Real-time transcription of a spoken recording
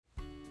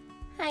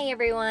Hi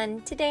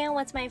everyone! Today on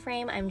What's My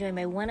Frame, I'm joined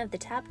by one of the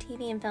top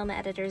TV and film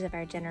editors of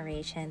our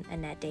generation,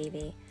 Annette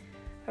Davey.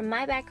 From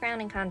my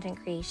background in content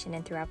creation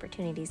and through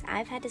opportunities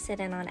I've had to sit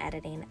in on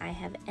editing, I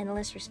have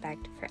endless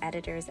respect for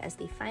editors as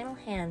the final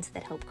hands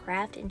that help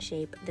craft and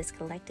shape this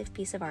collective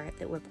piece of art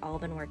that we've all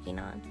been working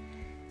on.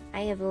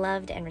 I have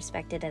loved and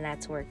respected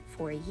Annette's work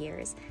for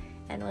years,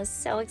 and was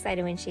so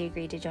excited when she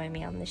agreed to join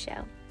me on the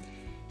show.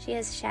 She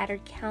has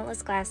shattered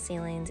countless glass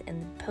ceilings in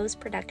the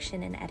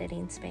post-production and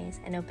editing space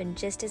and opened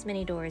just as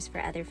many doors for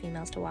other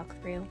females to walk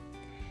through.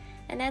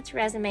 Annette's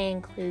resume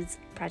includes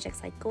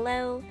projects like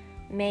Glow,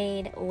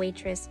 Maid,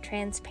 Waitress,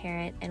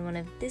 Transparent, and one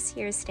of this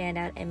year's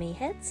standout Emmy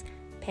hits,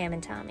 Pam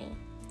and Tommy.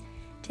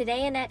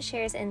 Today, Annette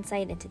shares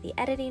insight into the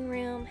editing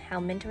room, how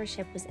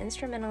mentorship was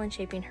instrumental in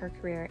shaping her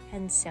career,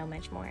 and so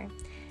much more.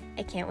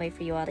 I can't wait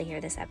for you all to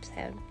hear this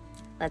episode.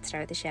 Let's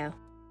start the show.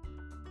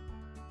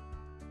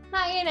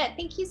 Hi, Annette.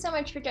 Thank you so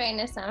much for joining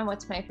us on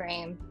What's My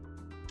Frame.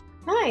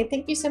 Hi,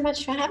 thank you so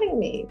much for having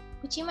me.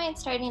 Would you mind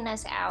starting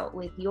us out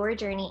with your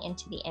journey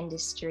into the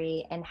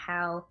industry and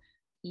how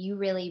you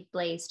really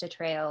blazed a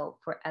trail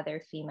for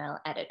other female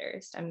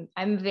editors?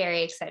 I'm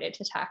very excited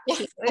to talk to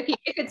you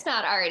if it's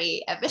not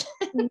already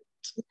evident.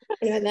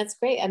 No, that's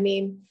great. I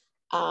mean,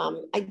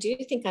 I do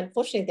think,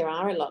 unfortunately, there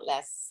are a lot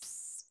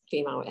less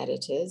female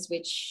editors,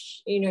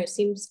 which,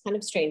 seems kind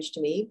of strange to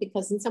me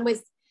because in some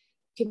ways,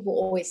 people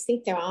always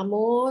think there are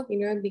more,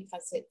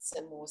 because it's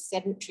a more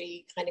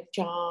sedentary kind of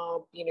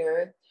job,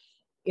 you're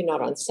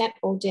not on set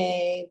all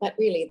day, but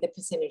really the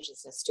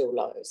percentages are still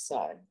low.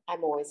 So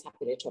I'm always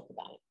happy to talk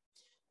about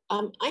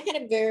it. I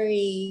had a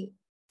very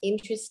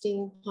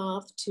interesting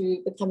path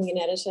to becoming an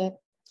editor.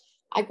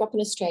 I grew up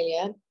in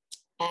Australia,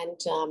 and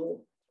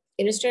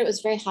in Australia, it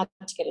was very hard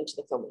to get into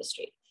the film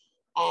industry.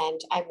 And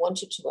I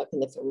wanted to work in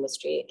the film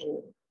industry.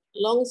 And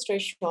long story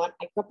short,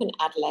 I grew up in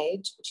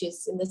Adelaide, which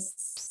is in the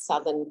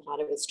southern part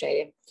of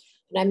Australia.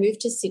 And I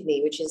moved to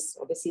Sydney, which is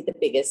obviously the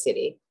bigger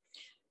city.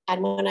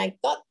 And when I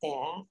got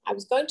there, I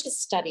was going to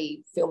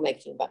study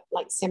filmmaking, but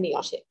like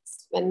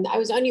semiotics. And I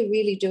was only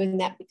really doing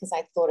that because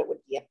I thought it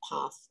would be a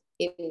path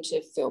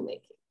into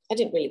filmmaking. I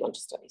didn't really want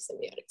to study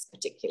semiotics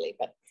particularly,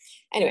 but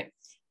anyway.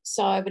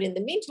 But in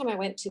the meantime, I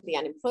went to the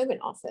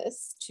unemployment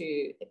office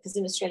because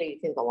in Australia, you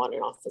can go on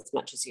and off as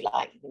much as you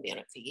like. You can be on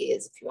it for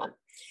years if you want.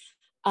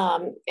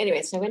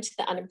 So I went to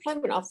the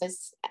unemployment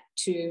office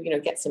to,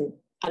 get some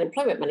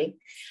unemployment money.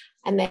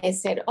 And they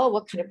said, oh,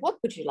 what kind of work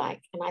would you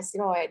like? And I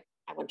said, I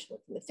want to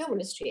work in the film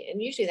industry.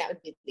 And usually that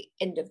would be the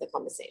end of the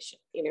conversation.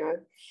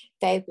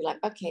 They'd be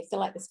like, okay,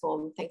 fill out this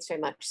form. Thanks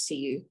very much. See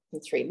you in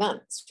 3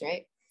 months,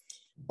 right?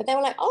 But they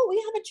were like, oh, we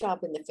have a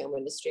job in the film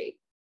industry.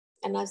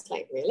 And I was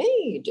like,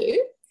 really? You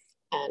do?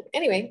 And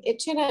anyway,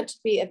 it turned out to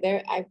be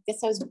I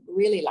guess I was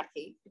really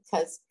lucky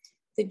because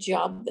the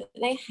job that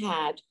they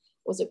had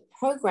was a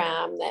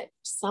program that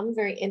some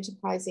very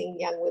enterprising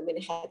young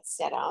women had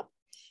set up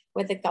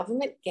where the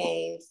government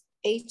gave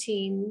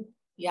 18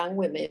 young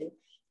women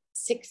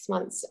 6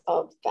 months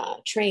of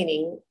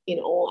training in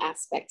all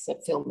aspects of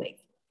filmmaking.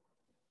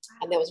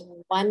 And there was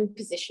one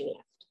position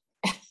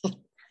left.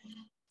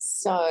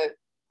 So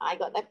I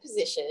got that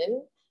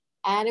position,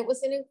 and it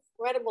was an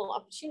incredible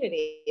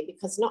opportunity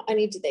because not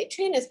only did they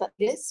train us, but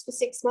this for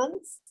 6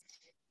 months.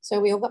 So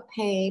we all got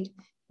paid.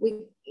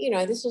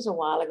 This was a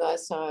while ago,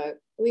 so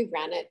we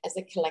ran it as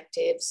a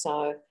collective.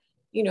 So,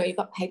 you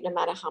got paid no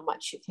matter how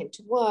much you came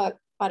to work,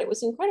 but it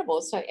was incredible.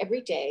 So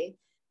every day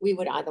we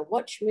would either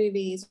watch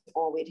movies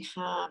or we'd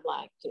have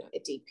a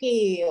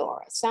DP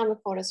or a sound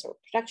recorder or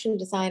a production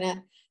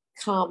designer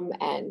come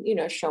and,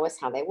 show us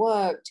how they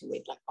worked, and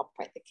we'd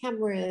operate the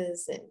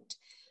cameras, and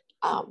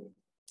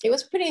it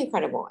was pretty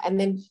incredible. And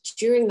then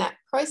during that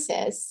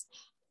process,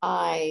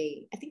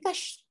 I think I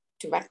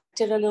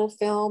directed a little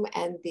film,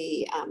 and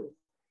the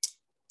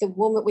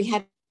woman, we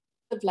had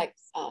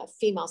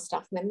female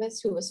staff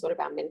members who were sort of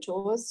our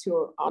mentors who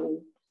were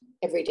on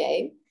every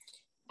day.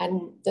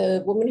 And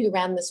the woman who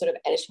ran the sort of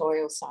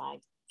editorial side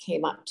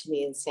came up to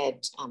me and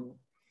said,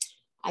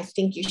 I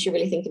think you should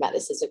really think about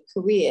this as a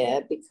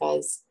career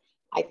because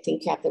I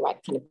think you have the right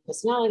kind of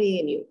personality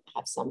and you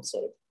have some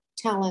sort of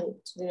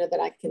talent, that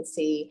I can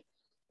see.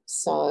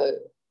 So,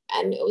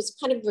 and it was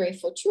kind of very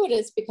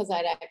fortuitous because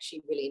I'd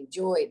actually really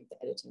enjoyed the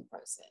editing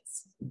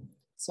process.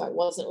 So it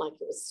wasn't like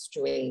it was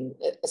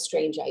a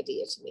strange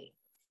idea to me.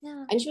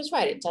 Yeah. And she was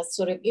right. It does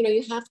sort of,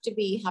 you have to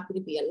be happy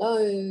to be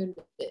alone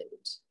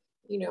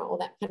and, all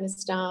that kind of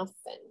stuff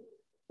and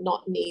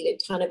not need a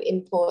ton of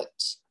input.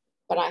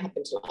 But I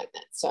happen to like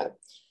that.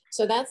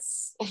 So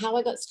that's how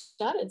I got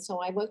started.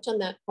 So I worked on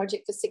that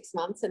project for 6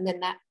 months, and then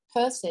that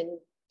person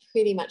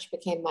pretty much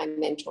became my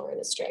mentor in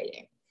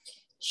Australia.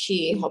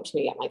 She helped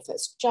me get my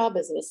first job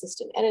as an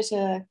assistant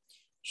editor.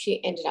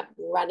 She ended up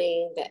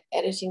running the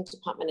editing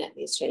department at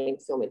the Australian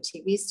Film and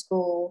TV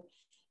School,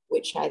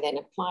 which I then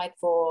applied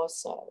for.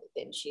 So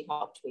then she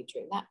helped me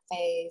during that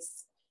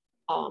phase.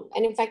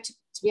 And in fact,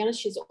 to be honest,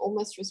 she's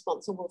almost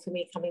responsible for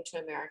me coming to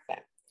America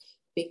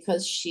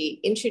because she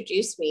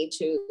introduced me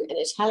to an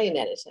Italian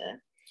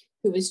editor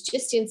who was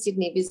just in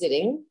Sydney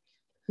visiting.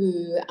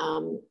 who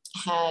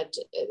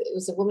it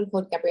was a woman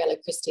called Gabriella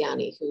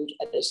Cristiani who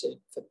edited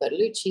for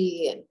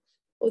Bertolucci and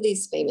all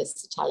these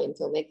famous Italian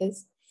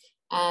filmmakers.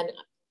 And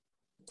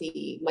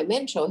my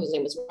mentor, whose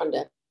name was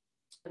Rhonda,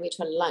 took me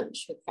to a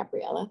lunch with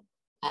Gabriella.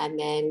 And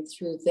then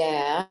through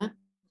there,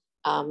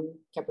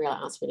 Gabriella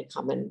asked me to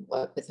come and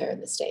work with her in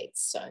the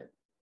States.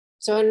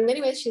 So in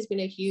many ways, she's been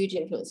a huge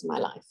influence in my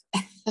life.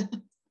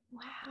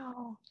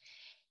 Wow.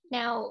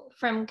 Now,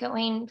 from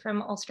going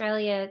from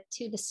Australia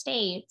to the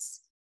States,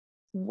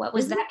 what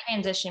was that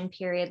transition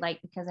period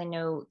like? Because I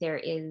know there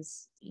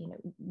is,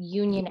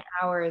 union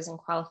hours and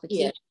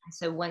qualifications. Yeah.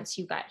 So once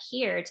you got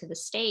here to the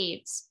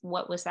States,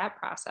 what was that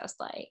process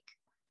like?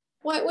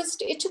 Well,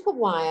 it took a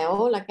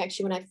while. Like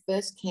actually, when I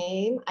first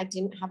came, I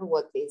didn't have a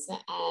work visa,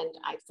 and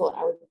I thought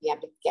I would be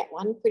able to get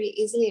one pretty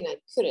easily, and I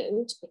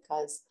couldn't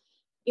because,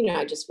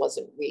 I just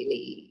wasn't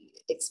really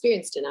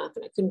experienced enough,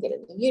 and I couldn't get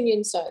in the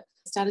union. So I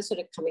started sort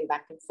of coming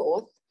back and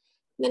forth.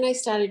 And then I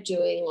started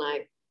doing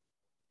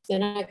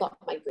then I got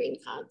my green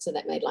card, so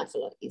that made life a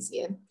lot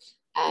easier.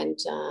 And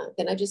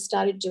then I just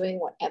started doing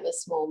whatever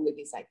small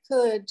movies I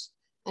could.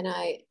 And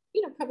I,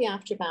 probably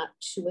after about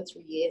 2 or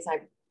 3 years,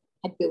 I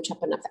had built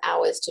up enough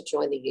hours to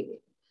join the union.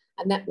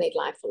 And that made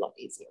life a lot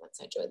easier once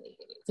I joined the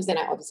union, because then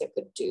I obviously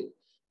could do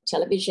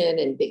television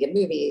and bigger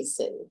movies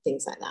and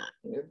things like that,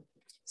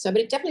 So,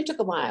 but it definitely took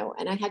a while,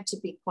 and I had to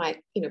be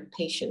quite,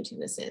 patient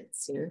in a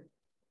sense,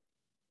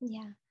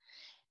 Yeah.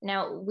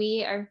 Now,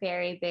 we are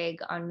very big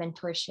on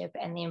mentorship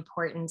and the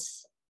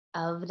importance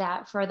of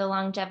that for the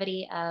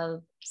longevity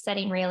of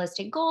setting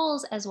realistic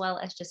goals, as well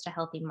as just a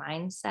healthy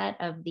mindset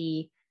of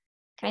the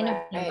kind of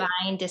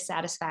divine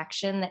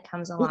dissatisfaction that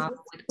comes along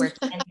with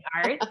working in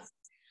the arts.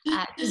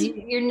 Because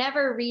you're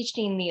never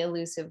reaching the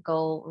elusive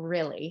goal,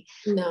 really.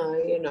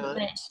 No, you're not.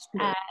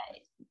 But,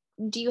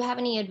 do you have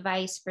any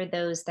advice for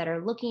those that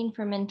are looking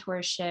for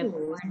mentorship,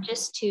 or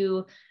just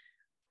to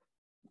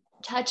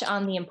touch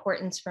on the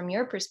importance from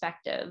your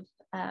perspective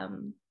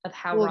of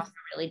how Rhonda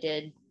really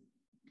did?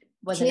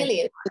 Clearly,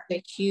 it was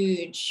a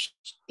huge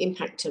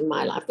impact on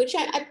my life, which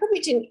I probably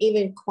didn't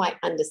even quite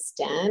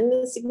understand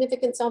the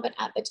significance of it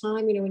at the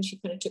time. When she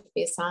kind of took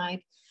me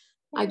aside,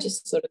 I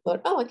just sort of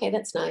thought, oh, okay,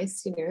 that's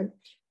nice,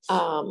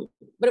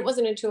 But it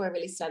wasn't until I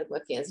really started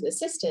working as an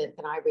assistant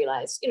that I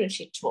realized,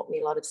 she taught me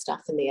a lot of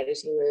stuff in the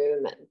editing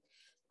room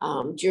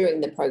and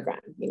during the program,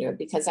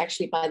 because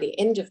actually by the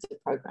end of the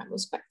program, it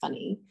was quite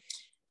funny.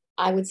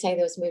 I would say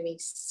there was maybe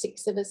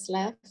 6 of us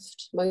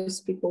left.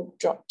 Most people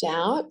dropped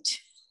out.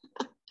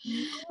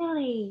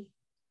 Really?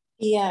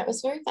 Yeah, it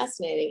was very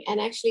fascinating.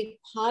 And actually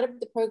part of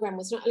the program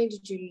was not only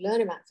did you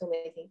learn about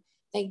filmmaking,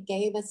 they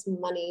gave us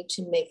money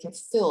to make a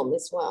film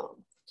as well.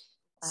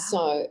 Wow.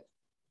 So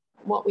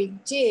what we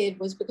did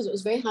was, because it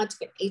was very hard to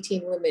get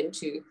 18 women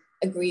to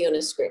agree on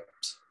a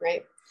script,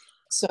 right?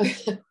 So,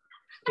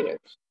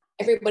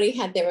 everybody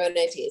had their own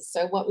ideas.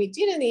 So what we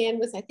did in the end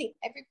was, I think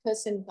every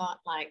person got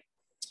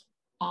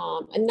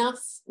enough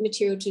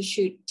material to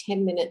shoot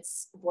 10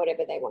 minutes of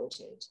whatever they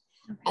wanted.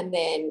 Okay. And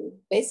then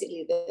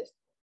basically the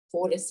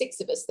 4 to 6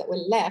 of us that were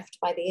left,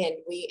 by the end,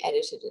 we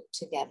edited it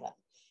together,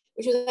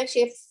 which was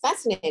actually a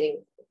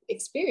fascinating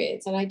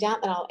experience. And I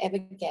doubt that I'll ever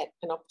get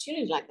an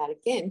opportunity like that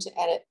again to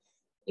edit.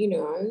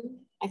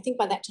 I think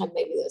by that time,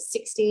 maybe there were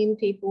 16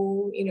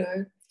 people,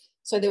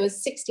 so there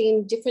was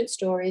 16 different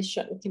stories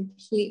shot in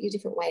completely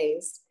different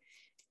ways.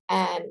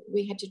 And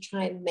we had to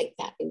try and make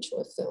that into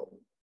a film.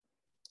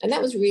 And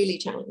that was really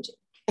challenging.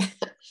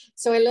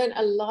 So I learned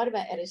a lot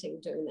about editing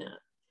doing that.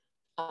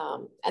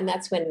 And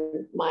that's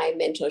when my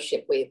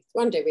mentorship with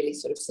Rhonda really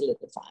sort of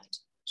solidified.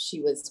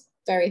 She was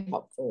very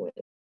helpful.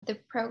 The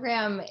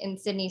program in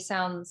Sydney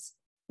sounds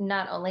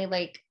not only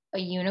like a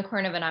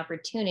unicorn of an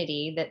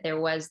opportunity, that there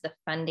was the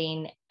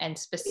funding and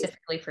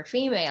specifically for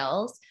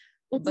females,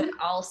 but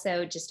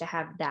also just to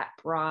have that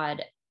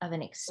broad of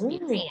an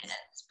experience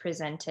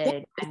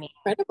presented. I mean,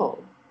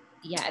 incredible.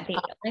 Yeah, the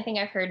only thing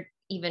I've heard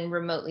even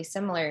remotely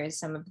similar is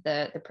some of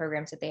the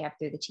programs that they have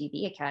through the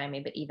TV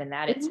Academy, but even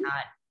that it's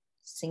not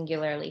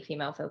singularly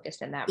female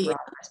focused in that broad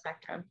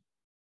spectrum.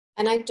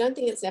 And I don't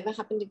think it's ever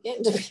happened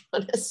again, to be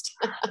honest.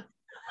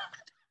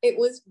 It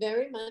was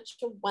very much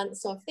a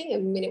once-off thing. I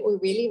mean, it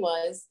really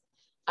was.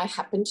 I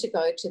happened to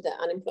go to the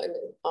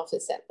unemployment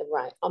office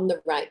on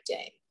the right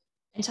day.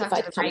 And talk to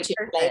the right person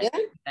later,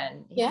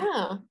 then,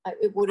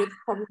 it would have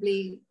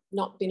probably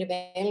not been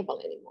available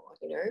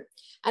anymore,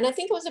 And I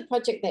think it was a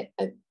project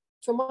that,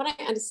 from what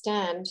I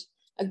understand,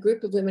 a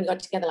group of women got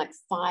together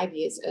 5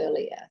 years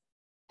earlier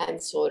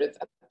and sort of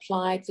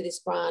applied for this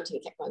grant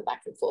and kept going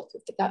back and forth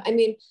with the government. I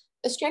mean,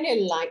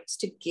 Australia likes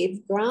to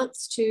give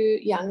grants to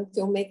young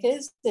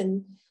filmmakers,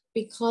 and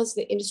because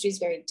the industry is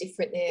very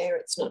different there,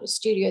 it's not a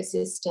studio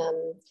system,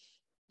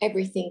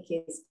 everything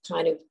is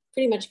kind of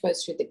pretty much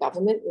goes through the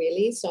government,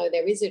 really. So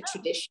there is a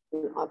tradition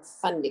of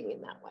funding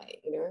in that way,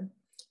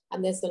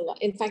 and there's a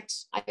lot. In fact,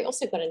 I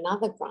also got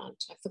another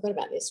grant, I forgot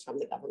about this, from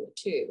the government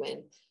too,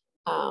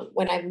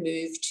 when I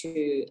moved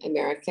to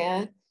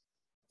America.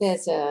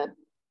 There's a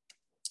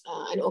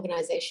an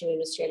organization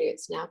in Australia.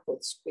 It's now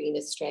called Screen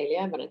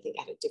Australia, but I think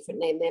I had a different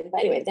name then.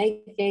 But anyway,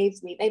 they paid,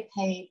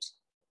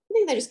 I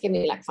think they just gave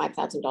me like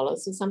 $5,000 or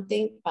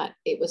something, but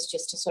it was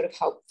just to sort of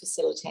help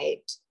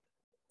facilitate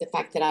the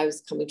fact that I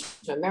was coming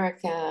to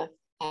America.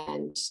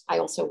 And I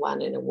also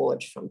won an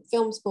award from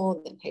Film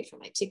School that paid for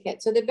my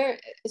ticket. So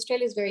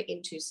Australia's very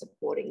into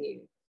supporting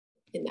you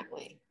in that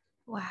way.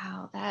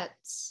 Wow,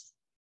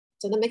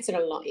 so that makes it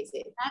a lot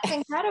easier. That's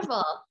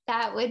incredible.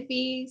 That would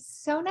be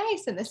so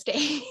nice in the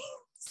States.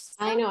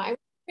 I know. I was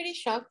pretty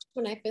shocked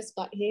when I first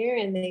got here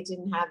and they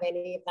didn't have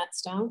any of that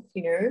stuff,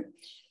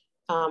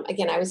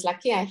 Again, I was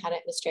lucky I had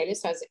it in Australia,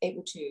 so I was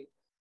able to,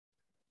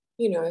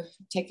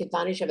 take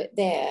advantage of it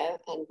there.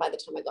 And by the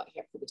time I got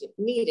here, I probably didn't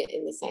need it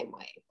in the same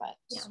way. But,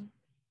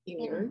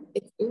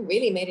 it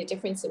really made a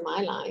difference in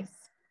my life.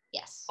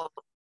 Yes.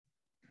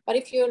 But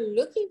if you're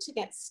looking to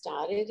get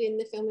started in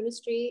the film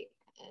industry,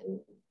 and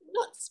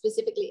not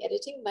specifically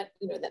editing, but,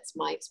 that's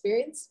my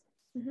experience,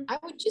 I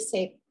would just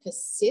say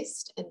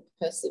persist and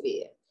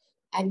persevere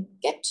and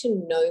get to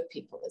know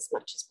people as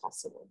much as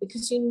possible,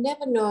 because you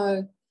never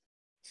know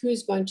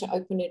who's going to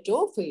open a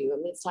door for you. I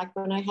mean, it's like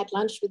when I had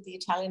lunch with the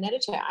Italian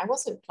editor, I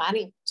wasn't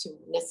planning to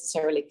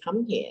necessarily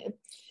come here.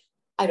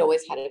 I'd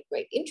always had a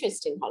great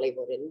interest in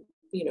Hollywood and,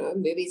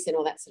 movies and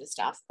all that sort of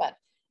stuff, but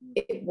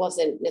it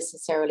wasn't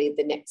necessarily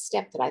the next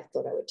step that I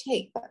thought I would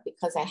take. But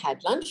because I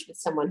had lunch with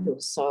someone who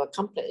was so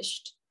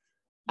accomplished,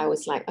 I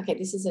was like, okay,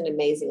 this is an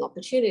amazing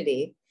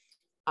opportunity.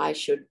 I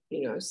should,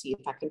 see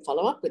if I can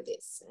follow up with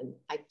this. And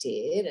I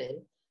did.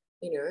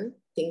 And,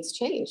 things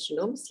changed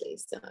enormously.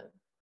 So,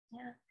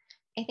 yeah.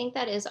 I think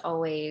that is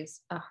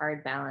always a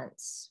hard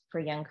balance for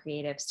young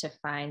creatives to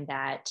find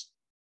that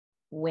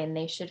when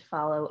they should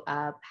follow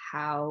up,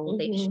 how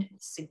they should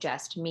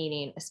suggest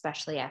meeting,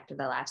 especially after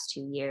the last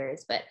 2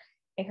 years. But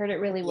I heard it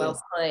really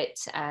well put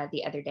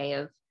the other day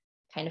of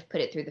kind of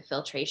put it through the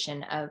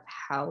filtration of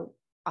how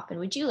often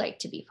would you like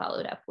to be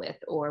followed up with,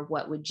 or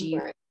what would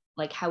you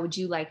like, how would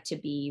you like to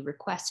be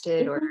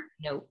requested, or,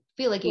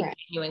 feel like a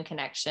genuine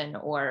connection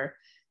or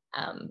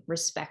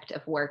respect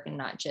of work, and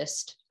not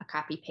just a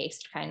copy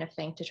paste kind of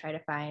thing to try to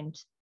find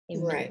a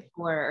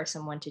mentor or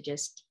someone to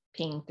just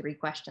ping 3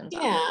 questions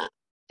on.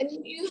 And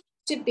you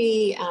have to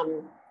be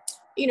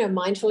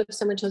mindful. If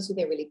someone tells you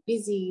they're really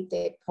busy,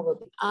 they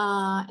probably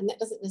are, and that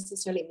doesn't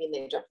necessarily mean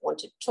they don't want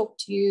to talk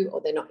to you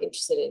or they're not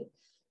interested in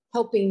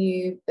helping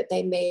you, but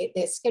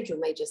their schedule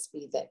may just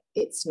be that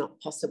it's not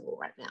possible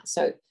right now.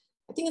 So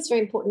I think it's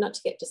very important not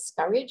to get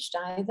discouraged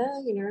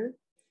either.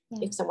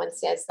 If someone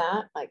says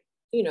that, like,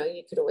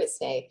 you could always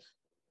say,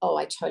 oh,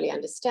 I totally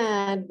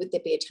understand. Would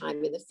there be a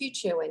time in the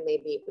future when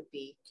maybe it would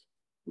be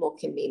more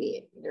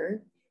convenient,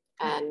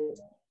 And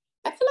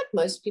I feel like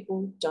most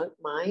people don't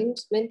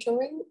mind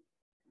mentoring,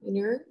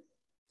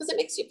 because it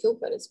makes you feel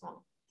good as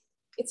well.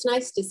 It's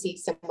nice to see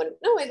someone,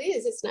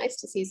 it's nice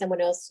to see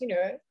someone else,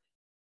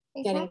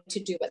 getting to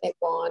do what they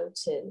want,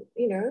 and,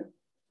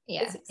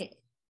 Yeah,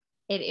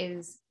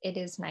 it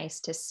is nice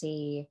to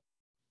see.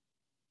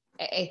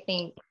 I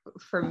think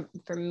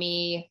for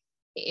me,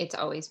 it's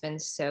always been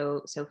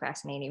so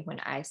fascinating when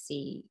I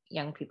see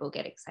young people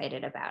get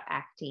excited about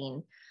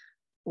acting,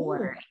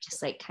 or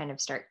just like kind of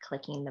start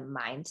clicking the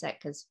mindset.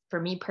 Because for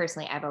me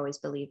personally, I've always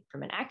believed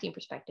from an acting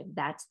perspective,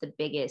 that's the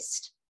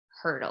biggest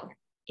hurdle,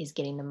 is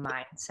getting the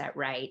mindset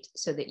right,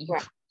 so that you,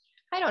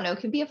 I don't know,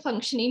 can be a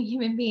functioning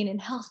human being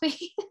and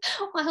healthy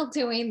while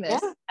doing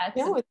this.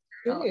 It's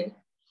true.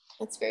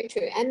 That's very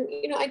true. And,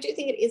 I do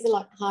think it is a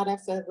lot harder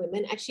for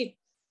women. Actually,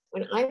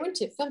 when I went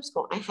to film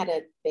school, I had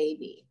a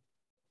baby.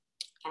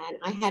 And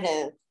I had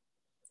a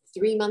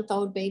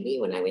 3-month-old baby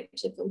when I went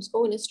to film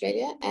school in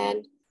Australia.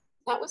 And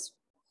that was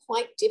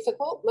quite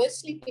difficult,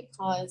 mostly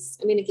because,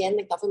 again,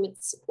 the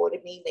government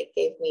supported me. They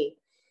paid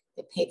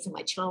for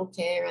my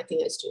childcare. I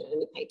think I was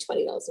only paid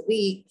 $20 a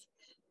week.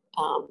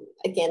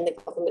 Again, the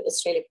government in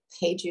Australia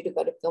paid you to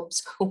go to film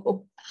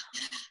school.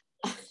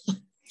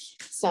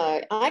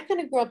 So I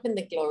kind of grew up in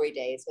the glory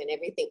days when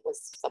everything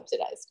was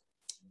subsidized.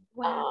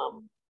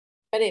 Wow.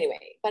 But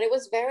anyway, it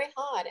was very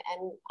hard.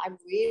 And I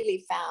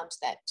really found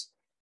that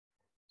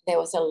there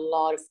was a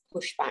lot of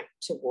pushback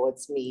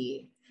towards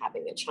me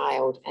having a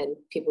child and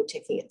people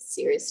taking it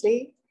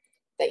seriously,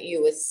 that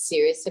you were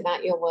serious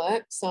about your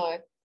work. So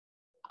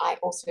I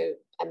also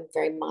am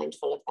very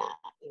mindful of that.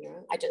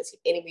 I don't see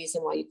any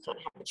reason why you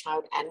can't have a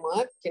child and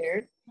work,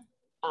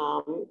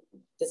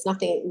 There's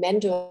nothing, men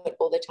do it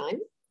all the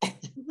time.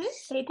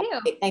 They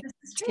do. They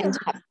tend to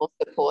have more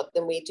support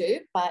than we do,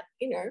 but,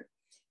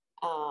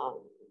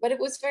 but it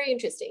was very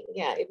interesting.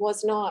 Yeah, it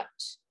was not,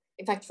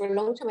 in fact, for a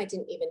long time, I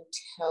didn't even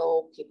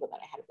tell people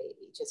that I had a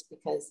baby, just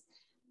because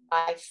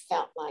I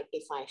felt like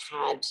if I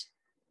had,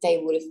 they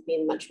would have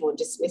been much more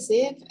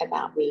dismissive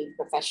about me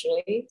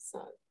professionally.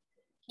 So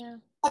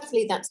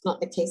hopefully that's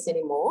not the case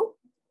anymore,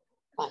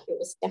 but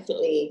it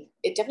definitely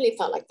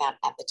felt like that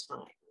at the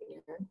time.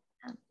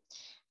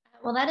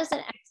 Well, that is an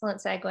excellent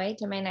segue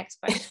to my next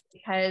question,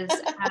 because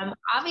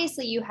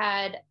obviously you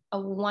had a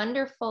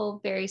wonderful,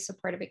 very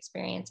supportive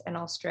experience in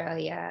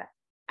Australia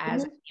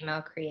as a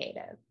female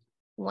creative.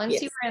 Once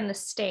Yes. you were in the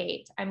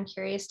States, I'm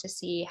curious to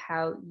see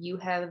how you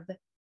have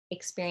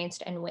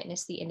experienced and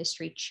witnessed the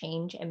industry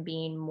change and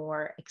being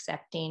more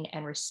accepting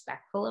and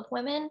respectful of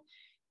women,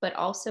 but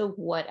also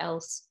what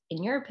else,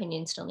 in your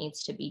opinion, still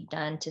needs to be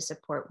done to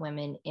support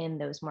women in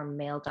those more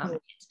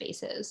male-dominated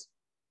spaces.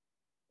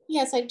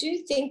 Yes, I do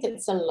think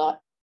it's a lot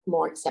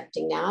more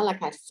accepting now.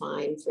 Like I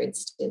find, for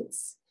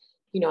instance,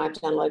 I've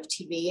done a lot of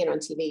TV, and on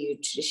TV you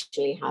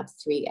traditionally have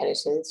 3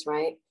 editors,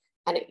 right?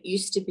 And it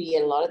used to be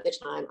a lot of the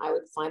time I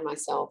would find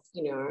myself,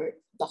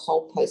 the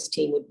whole post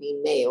team would be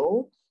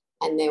male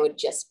and there would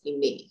just be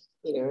me,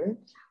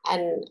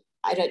 and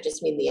I don't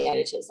just mean the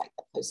editors, like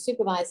the post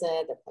supervisor,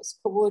 the post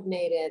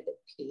coordinator, the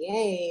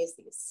PAs,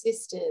 the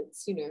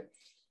assistants,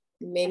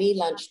 many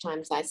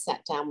lunchtimes I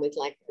sat down with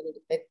like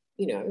a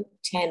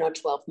 10 or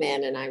 12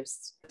 men and I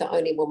was the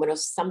only woman, or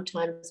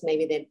sometimes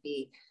maybe there'd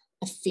be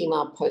a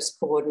female post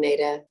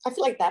coordinator. I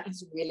feel like that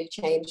has really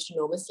changed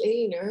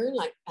enormously,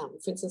 like for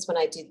instance, when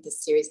I did the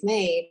series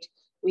Made,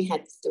 we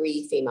had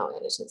 3 female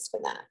editors for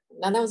that.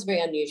 Now that was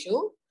very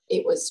unusual.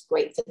 It was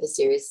great for the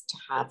series to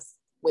have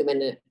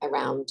women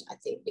around, I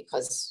think,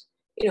 because,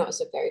 it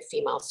was a very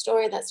female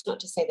story. That's not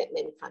to say that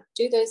men can't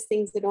do those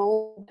things at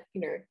all,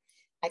 but,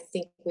 I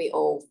think we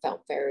all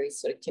felt very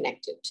sort of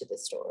connected to the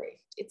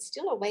story. It's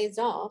still a ways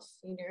off,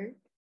 I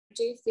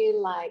do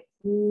feel like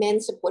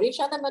men support each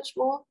other much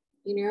more,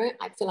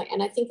 I feel like,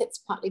 and I think it's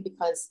partly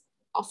because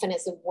often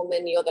as a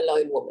woman, you're the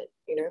lone woman,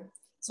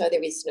 so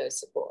there is no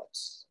support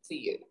for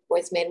you.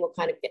 Whereas men will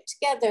kind of get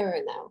together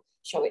and they'll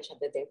show each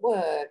other their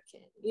work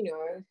and,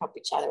 help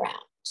each other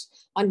out.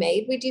 On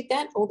Made, we did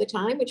that all the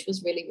time, which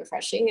was really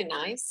refreshing and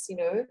nice,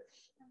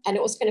 and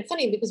it was kind of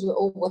funny because we were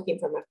all working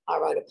from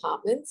our own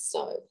apartments.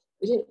 So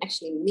we didn't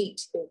actually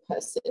meet in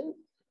person,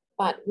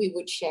 but we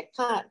would share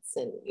cuts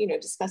and,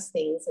 discuss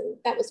things. And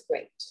that was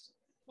great.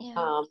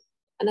 Yeah.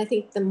 And I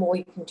think the more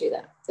you can do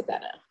that, the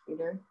better,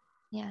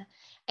 Yeah.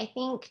 I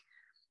think,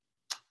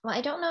 well, I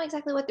don't know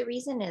exactly what the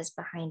reason is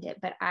behind it,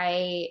 but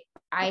I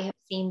have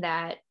seen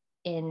that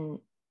in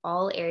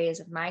all areas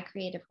of my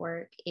creative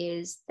work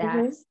is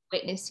that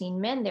witnessing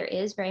men, there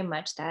is very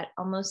much that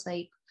almost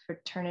like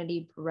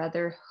fraternity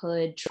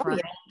brotherhood, trying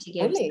to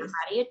give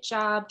somebody a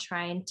job,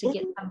 trying to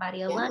get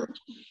somebody a lunch.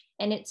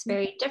 And it's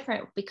very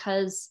different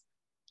because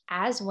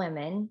as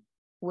women,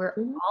 we're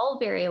all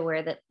very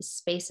aware that the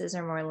spaces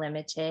are more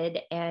limited.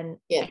 And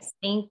I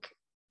think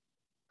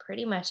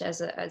pretty much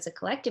as a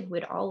collective,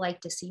 we'd all like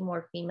to see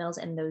more females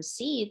in those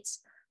seats,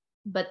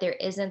 but there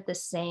isn't the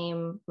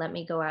same, let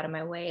me go out of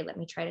my way, let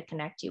me try to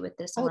connect you with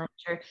this lunch,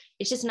 or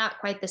it's just not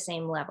quite the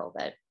same level,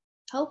 but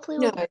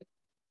hopefully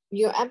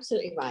you're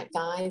absolutely right.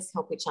 Guys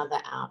help each other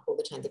out all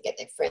the time to get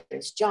their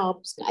friends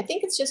jobs. I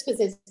think it's just because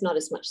there's not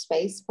as much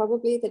space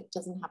probably that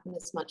doesn't happen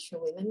as much for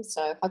women.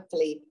 So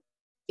hopefully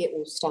it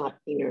will start,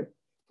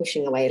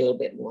 pushing away a little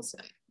bit more so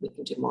we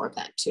can do more of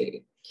that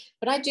too.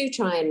 But I do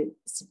try and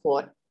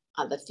support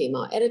other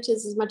female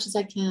editors as much as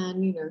I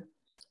can,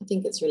 I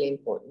think it's really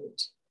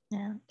important.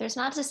 Yeah, there's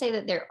not to say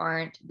that there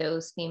aren't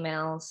those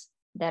females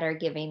that are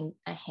giving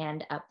a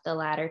hand up the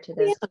ladder to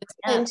those.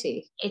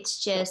 Plenty.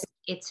 It's just,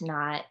 it's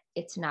not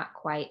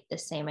quite the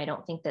same. I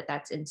don't think that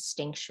that's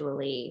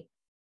instinctually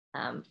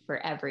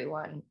for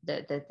everyone,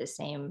 the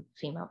same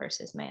female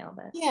versus male.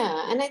 But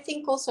yeah, and I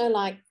think also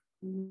like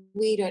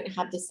we don't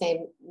have the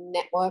same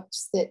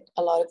networks that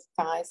a lot of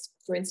guys,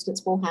 for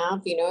instance, will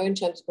have, in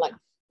terms of like,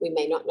 we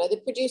may not know the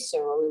producer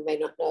or we may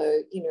not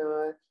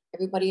know,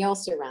 everybody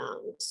else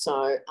around.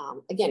 So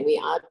again,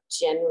 we are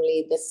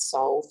generally the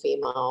sole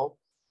female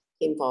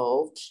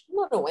involved.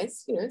 Not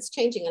always, it's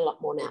changing a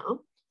lot more now.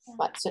 Yeah.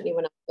 But certainly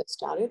when I first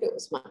started, it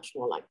was much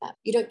more like that.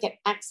 You don't get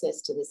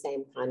access to the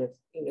same kind of,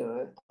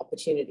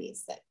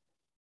 opportunities that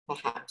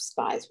perhaps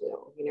guys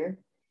will, Yeah.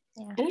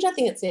 And I don't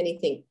think it's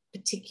anything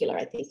particular.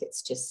 I think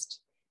it's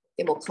just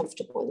they're more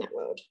comfortable in that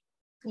world.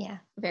 Yeah,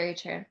 very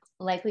true.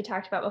 Like we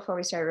talked about before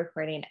we started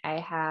recording, I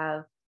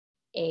have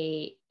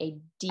a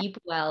deep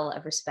well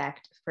of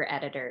respect for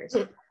editors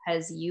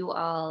because you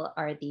all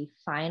are the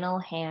final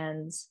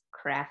hands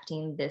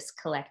crafting this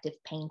collective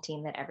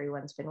painting that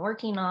everyone's been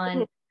working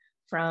on,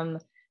 from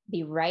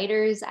the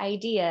writer's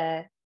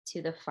idea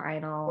to the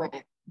final,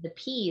 the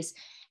piece.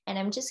 And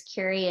I'm just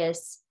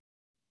curious,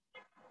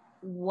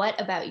 what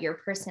about your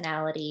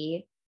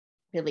personality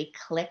really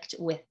clicked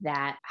with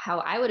that, how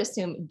I would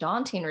assume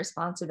daunting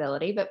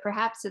responsibility, but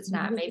perhaps it's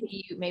not.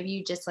 Maybe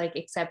you just like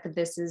accept that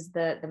this is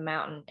the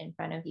mountain in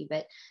front of you.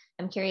 But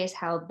I'm curious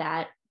how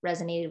that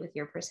resonated with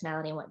your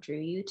personality and what drew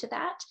you to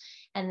that.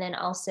 And then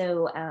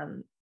also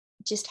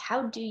just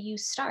how do you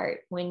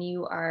start when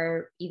you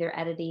are either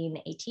editing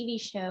a TV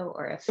show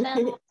or a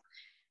film?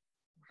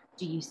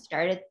 Do you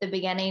start at the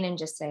beginning and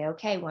just say,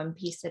 okay, one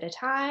piece at a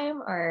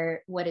time,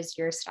 or what is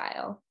your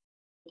style?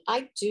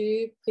 I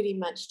do pretty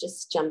much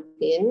just jump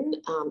in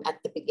at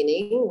the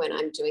beginning when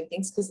I'm doing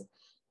things, because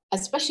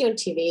especially on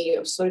TV,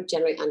 you're sort of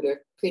generally under a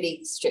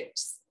pretty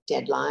strict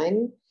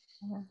deadline.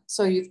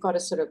 So you've got to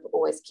sort of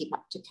always keep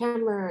up to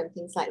camera and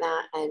things like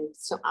that. And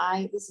so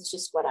this is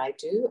just what I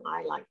do.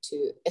 I like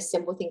to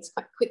assemble things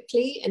quite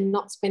quickly and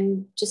not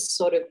just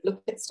sort of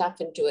look at stuff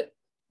and do it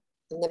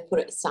and then put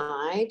it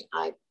aside.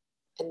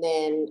 And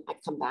then I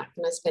come back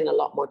and I spend a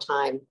lot more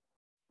time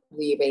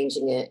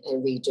rearranging it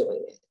and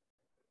redoing it.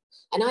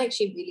 And I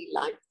actually really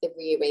like the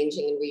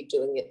rearranging and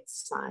redoing it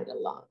side a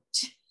lot.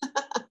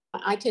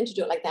 I tend to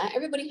do it like that.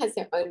 Everybody has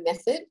their own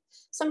method.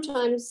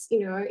 Sometimes,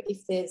 if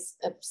there's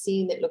a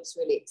scene that looks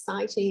really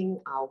exciting,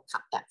 I'll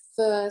cut that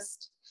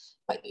first.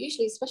 But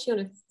usually, especially on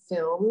a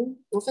film,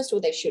 well, first of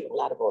all, they shoot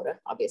all out of order,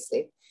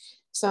 obviously.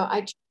 So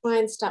I try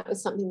and start with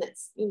something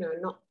that's,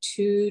 not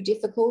too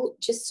difficult,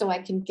 just so I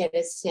can get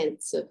a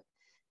sense of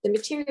the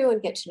material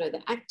and get to know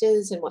the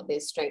actors and what their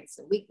strengths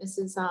and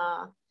weaknesses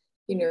are,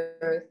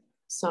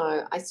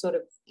 So I sort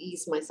of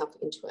ease myself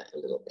into it a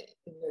little bit,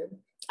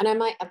 and I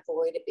might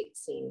avoid a big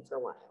scene for a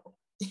while.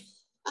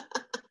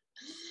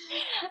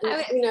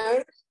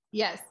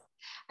 Yes.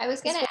 I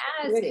was going to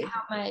ask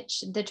how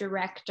much the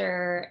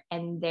director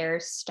and their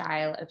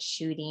style of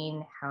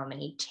shooting, how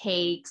many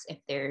takes, if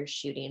they're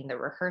shooting the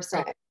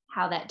rehearsal, right,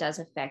 how that does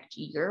affect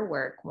your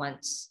work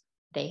once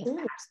they have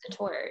passed the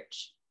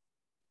torch.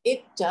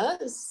 It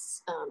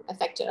does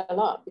affect it a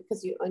lot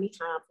because you only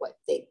have what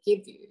they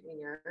give you,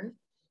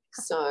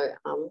 So,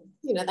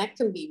 that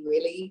can be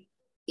really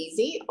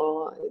easy,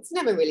 or it's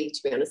never really,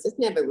 to be honest, it's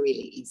never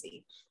really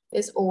easy.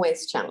 There's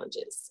always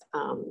challenges.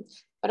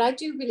 But I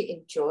do really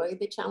enjoy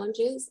the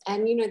challenges.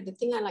 And, the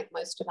thing I like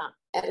most about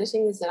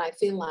editing is that I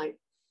feel like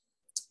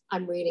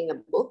I'm reading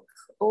a book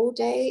all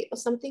day or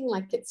something.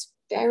 Like, it's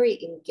very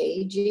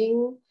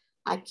engaging.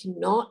 I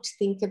cannot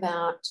think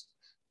about,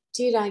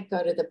 did I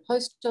go to the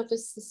post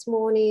office this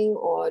morning,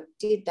 or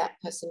did that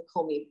person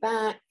call me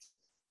back?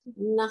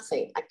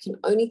 Nothing. I can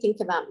only think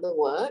about the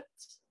work,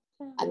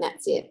 and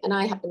that's it. And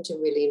I happen to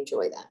really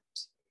enjoy that.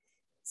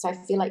 So I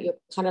feel like you're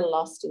kind of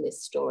lost in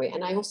this story.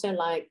 And I also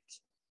like,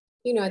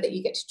 that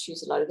you get to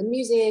choose a lot of the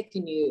music,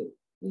 and you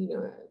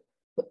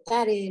put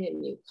that in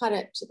and you cut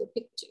it to the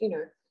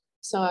picture,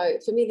 So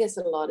for me, there's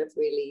a lot of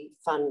really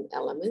fun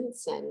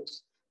elements.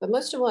 But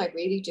most of all, I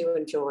really do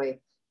enjoy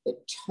the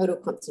total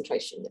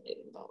concentration that it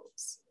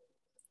involves.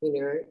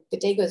 The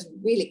day goes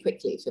really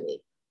quickly for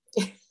me.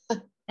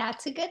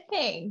 That's a good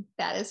thing.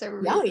 That is a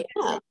really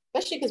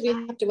especially because we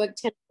have to work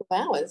 10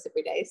 hours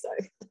every day. So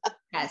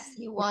yes,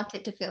 you want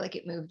it to feel like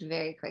it moved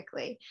very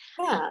quickly.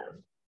 Yeah.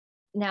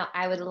 Now,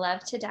 I would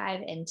love to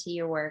dive into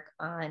your work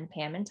on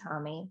Pam and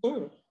Tommy.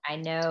 I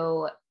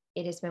know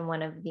it has been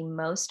one of the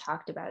most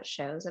talked about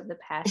shows of the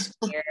past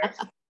year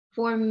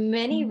for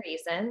many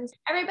reasons.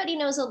 Everybody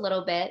knows a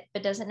little bit,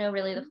 but doesn't know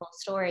really the full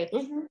story.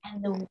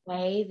 And the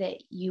way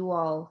that you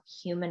all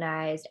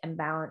humanized and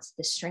balanced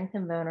the strength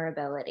and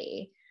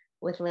vulnerability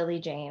with Lily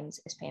James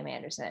as Pam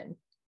Anderson.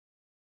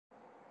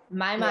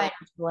 My mind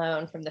was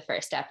blown from the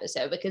first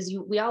episode because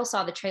we all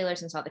saw the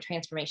trailers and saw the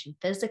transformation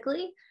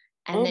physically,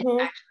 and then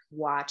actually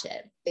watch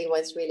it. It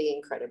was really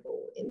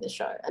incredible in the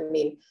show. I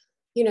mean,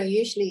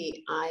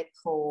 usually I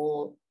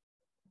call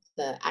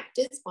the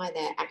actors by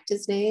their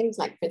actors' names.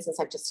 Like, for instance,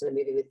 I've just done a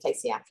movie with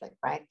Casey Affleck,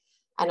 right?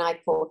 And I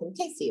call him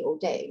Casey all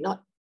day,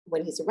 not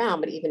when he's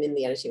around, but even in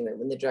the editing room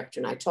when the director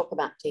and I talk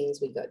about things,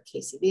 we go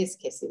Casey this,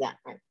 Casey that,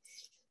 right?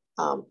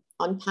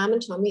 On Pam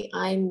and Tommy,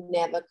 I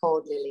never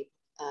called Lily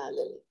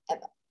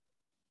ever.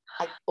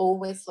 I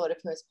always thought of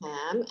her as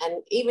Pam.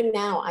 And even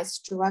now, I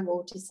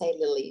struggle to say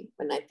Lily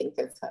when I think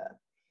of her.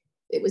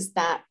 It was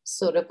that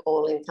sort of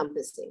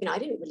all-encompassing. I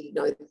didn't really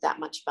know that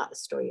much about the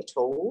story at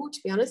all,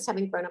 to be honest.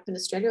 Having grown up in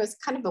Australia, I was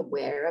kind of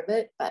aware of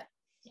it, but,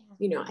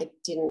 I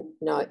didn't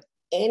know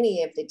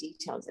any of the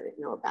details. I didn't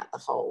know about the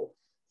whole,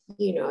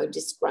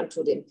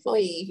 disgruntled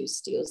employee who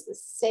steals the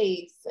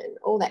safe and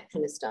all that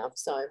kind of stuff.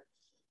 So,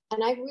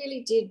 and I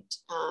really did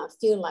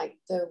feel like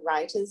the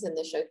writers and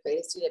the show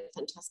creators did a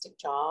fantastic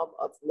job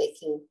of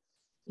making,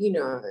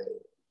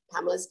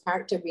 Pamela's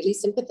character really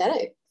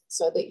sympathetic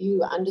so that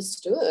you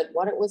understood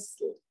what it was,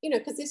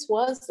 because this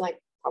was like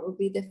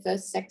probably the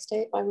first sex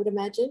tape, I would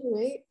imagine,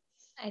 right?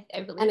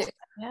 I believe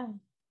so,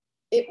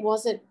 It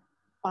wasn't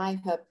by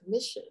her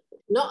permission.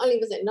 Not only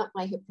was it not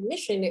by her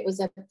permission, it was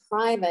a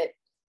private,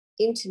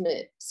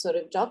 intimate sort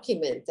of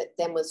document that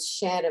then was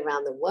shared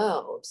around the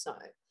world. So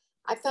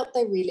I felt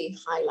they really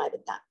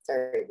highlighted that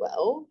very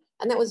well.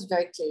 And that was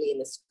very clearly in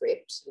the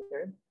script,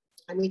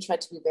 and we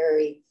tried to be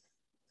very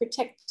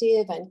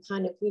protective and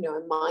kind of,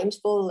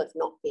 mindful of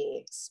not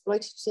being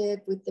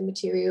exploitative with the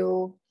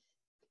material,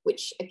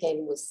 which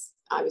again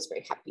I was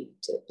very happy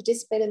to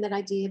participate in that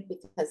idea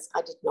because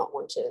I did not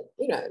want to,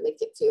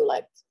 make it feel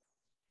like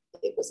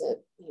it was a,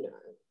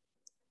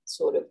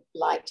 sort of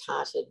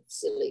light-hearted,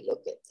 silly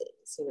look at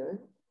things,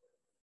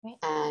 Right.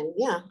 And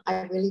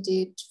I really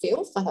did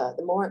feel for her.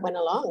 The more it went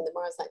along, the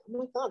more I was like, oh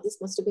my God, this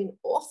must have been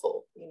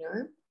awful,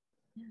 Yeah.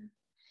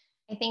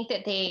 I think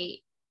that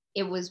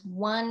it was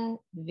one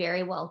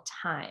very well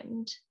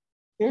timed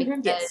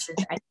because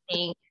I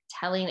think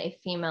telling a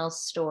female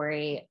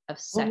story of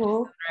such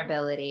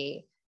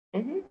vulnerability,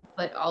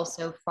 but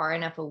also far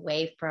enough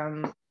away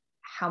from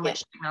how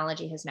much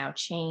technology has now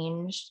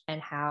changed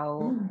and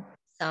how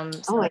some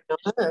I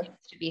know.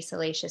 to be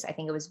salacious. I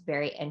think it was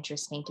very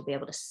interesting to be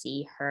able to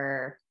see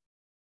her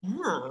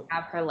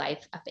have her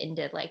life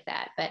upended like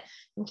that. But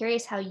I'm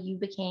curious how you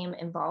became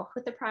involved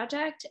with the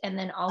project, and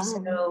then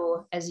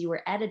also as you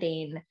were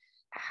editing,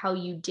 how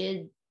you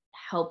did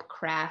help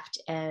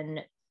craft and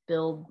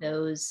build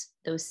those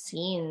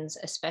scenes,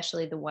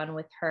 especially the one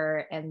with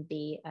her and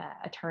the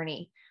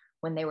attorney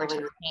when they were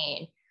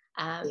talking.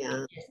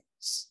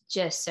 It's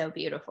just so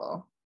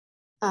beautiful.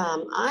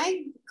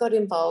 I got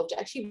involved,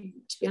 actually,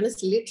 to be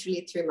honest,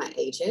 literally through my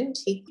agent.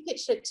 He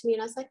pitched it to me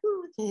and I was like,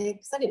 oh, okay,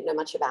 because I didn't know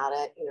much about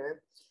it, you know.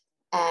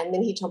 And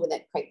then he told me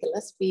that Craig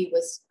Gillespie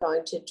was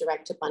going to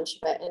direct a bunch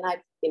of it. And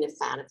I've been a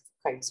fan of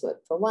Craig's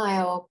work for a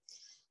while.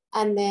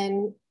 And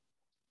then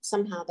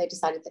somehow they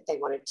decided that they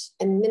wanted,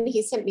 and then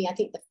he sent me, I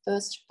think, the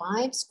first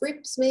 5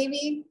 scripts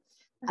maybe.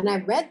 And I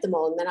read them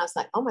all. And then I was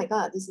like, oh my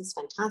God, this is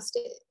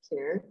fantastic. You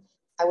know,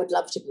 I would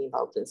love to be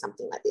involved in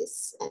something like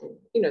this. And,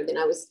 you know, then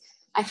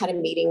I had a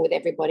meeting with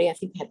everybody. I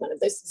think I had one of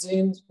those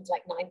Zooms with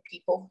like 9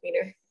 people, you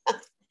know,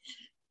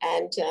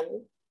 and,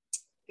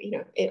 you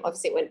know, it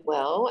obviously went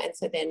well. And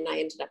so then I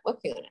ended up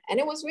working on it. And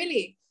it was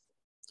really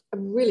a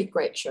really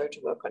great show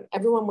to work on.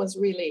 Everyone was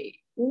really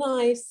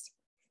nice.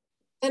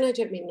 And I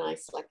don't mean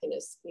nice like in a,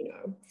 you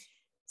know,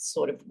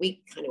 sort of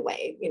weak kind of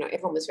way. You know,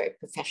 everyone was very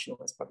professional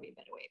is probably a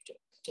better way of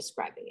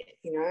describing it.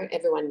 You know,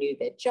 everyone knew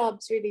their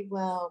jobs really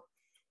well,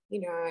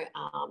 you know,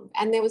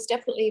 and there was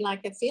definitely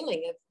like a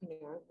feeling of, you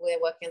know,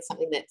 we're working on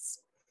something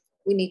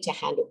we need to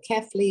handle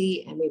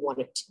carefully and we want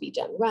it to be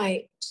done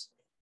right.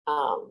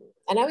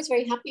 And I was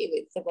very happy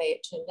with the way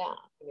it turned out,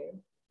 you know.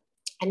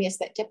 And yes,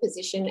 that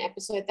deposition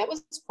episode, that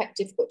was quite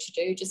difficult to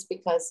do just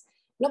because,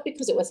 not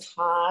because it was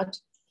hard,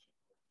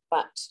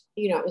 but,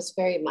 you know, it was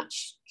very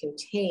much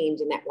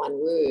contained in that one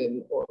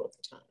room all of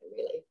the time,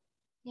 really,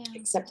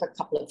 except for a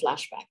couple of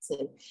flashbacks.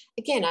 And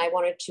again, I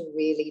wanted to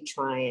really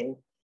try and,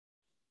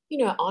 you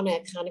know, honor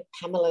kind of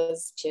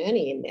Pamela's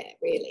journey in there,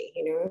 really,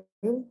 you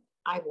know.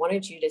 I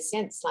wanted you to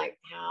sense like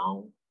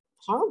how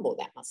horrible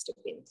that must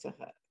have been for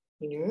her,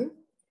 you know.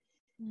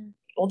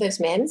 All those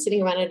men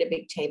sitting around at a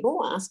big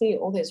table asking you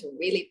all those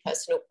really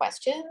personal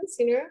questions,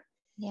 you know.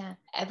 Yeah,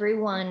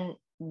 everyone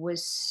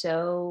was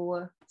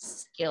so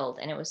skilled,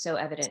 and it was so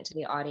evident to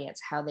the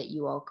audience how that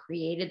you all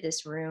created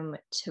this room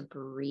to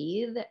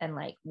breathe and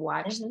like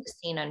watch the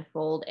scene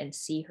unfold and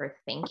see her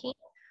thinking,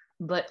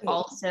 but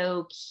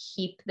also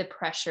keep the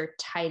pressure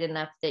tight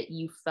enough that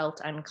you felt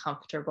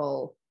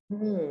uncomfortable.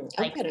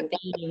 Like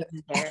being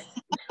there.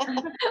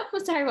 I'm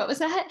sorry, what was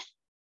that?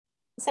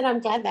 I said,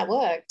 I'm glad that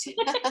worked.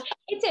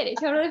 It did. It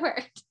totally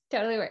worked.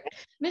 Totally worked.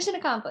 Mission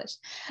accomplished.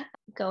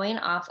 Going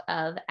off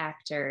of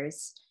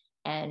actors,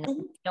 and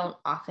we don't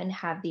often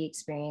have the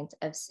experience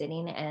of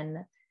sitting and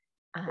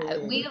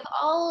we've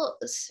all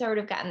sort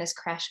of gotten this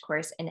crash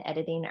course in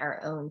editing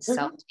our own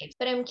self-tapes.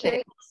 But I'm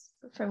curious,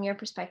 from your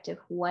perspective,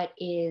 what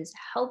is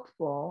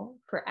helpful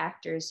for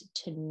actors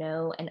to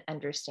know and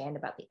understand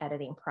about the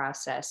editing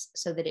process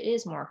so that it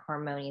is more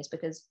harmonious,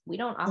 because we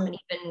don't often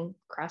even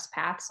cross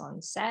paths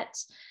on set.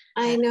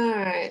 I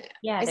know.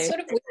 Yeah, I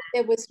sort of wish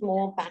there was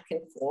more back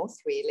and forth,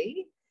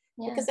 really,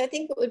 because I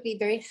think it would be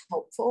very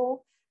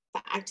helpful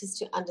for actors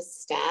to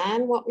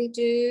understand what we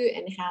do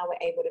and how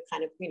we're able to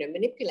kind of, you know,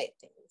 manipulate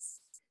things.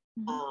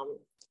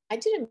 I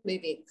did a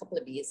movie a couple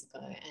of years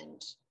ago,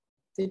 and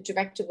the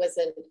director was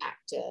an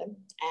actor,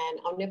 and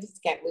I'll never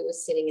forget, we were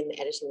sitting in the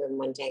editing room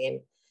one day and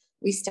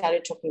we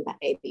started talking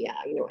about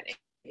ADR. You know what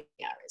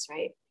ADR is,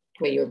 right?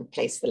 Where you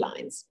replace the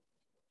lines.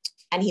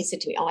 And he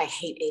said to me, oh, I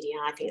hate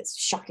ADR. I think it's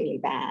shockingly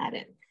bad.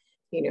 And,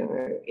 you know,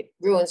 it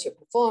ruins your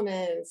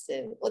performance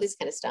and all this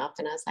kind of stuff.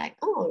 And I was like,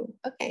 oh,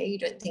 okay, you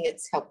don't think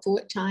it's helpful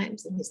at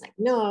times? And he's like,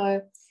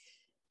 no.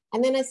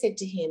 And then I said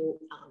to him,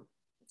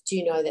 do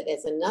you know that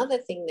there's another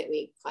thing that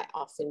we quite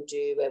often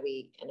do where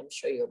and I'm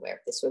sure you're aware of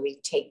this, where we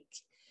take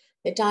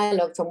the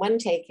dialogue from one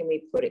take and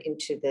we put it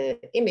into the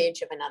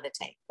image of another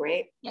take,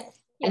 right? Yes.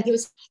 And he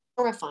was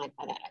horrified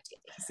by that idea.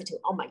 He said to me,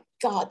 oh my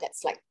God,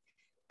 that's like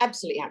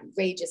absolutely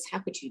outrageous. How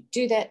could you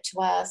do that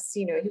to us?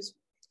 You know, he's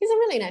a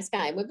really nice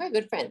guy and we're very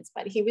good friends,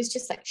 but he was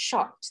just like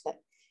shocked that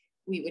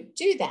we would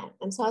do that.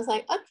 And so I was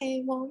like,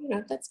 okay, well, you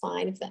know, that's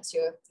fine if that's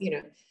your, you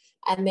know.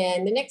 And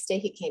then the next day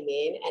he came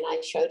in and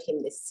I showed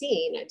him this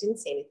scene. I didn't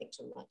say anything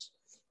too much.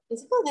 He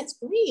said, oh, that's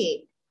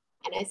great.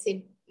 And I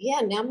said,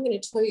 yeah, now I'm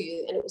going to tell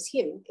you, and it was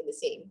him in the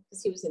scene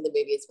because he was in the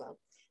movie as well.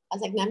 I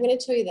was like, now I'm going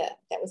to tell you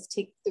that was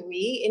take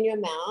 3 in your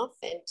mouth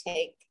and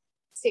take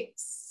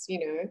 6, you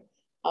know,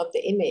 of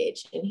the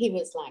image. And he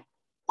was like,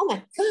 oh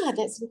my God,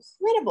 that's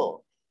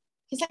incredible.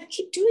 He's like,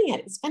 keep doing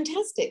it. It's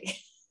fantastic.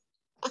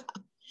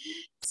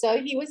 So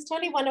he was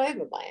totally won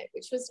over by it,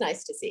 which was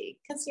nice to see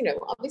because, you know,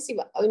 obviously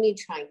we're only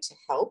trying to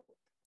help,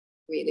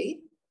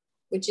 really.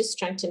 We're just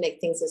trying to make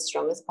things as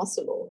strong as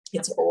possible.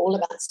 It's all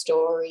about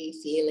story,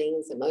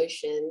 feelings,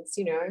 emotions,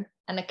 you know.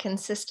 And a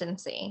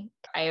consistency.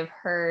 I have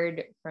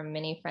heard from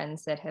many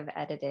friends that have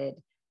edited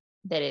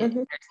that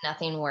there's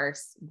nothing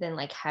worse than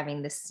like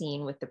having the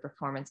scene with the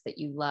performance that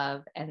you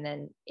love, and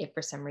then if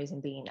for some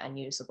reason being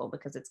unusable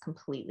because it's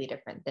completely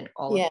different than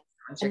all of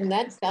the and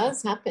that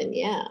does happen.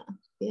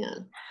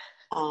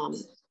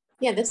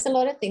 There's a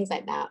lot of things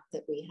like that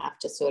we have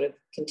to sort of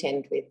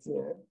contend with,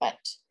 but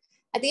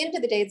at the end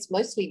of the day, it's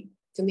mostly,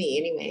 for me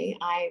anyway,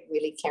 I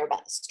really care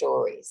about the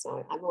story,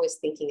 so I'm always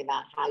thinking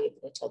about how you're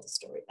going to tell the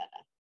story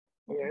better.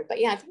 But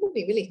I think it would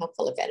be really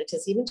helpful if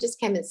editors even just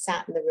came and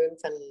sat in the room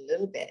for a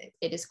little bit.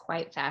 It is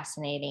quite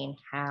fascinating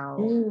how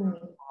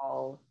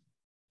all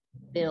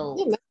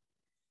build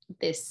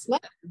this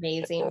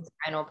amazing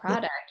final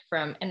product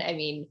from, and I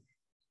mean,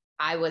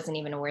 I wasn't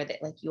even aware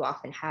that like you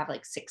often have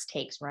like 6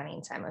 takes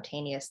running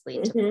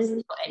simultaneously to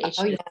and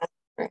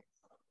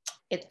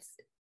it's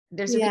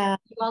there's a reason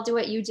you all do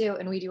what you do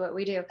and we do what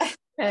we do,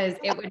 because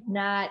it would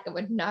not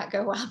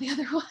go well the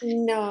other way.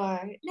 No,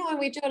 and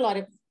we do a lot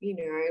of,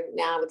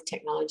 now with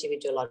technology, we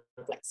do a lot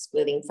of like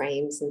splitting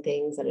frames and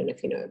things. I don't know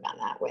if you know about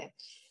that, where,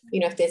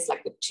 if there's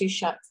like a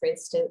 2-shot, for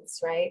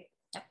instance, right?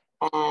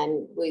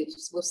 And we'll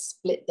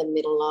split the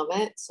middle of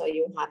it. So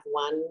you'll have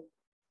one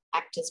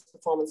actor's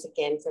performance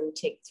again from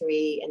take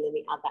 3, and then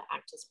the other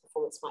actor's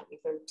performance might be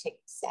from take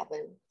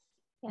 7,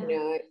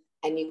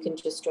 and you can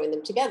just join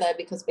them together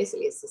because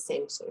basically it's the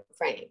same sort of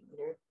frame,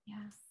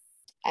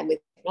 And with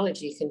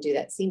technology, you can do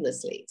that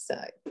seamlessly. So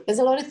there's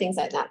a lot of things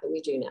like that we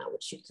do now,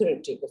 which you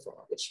couldn't do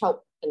before, which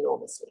help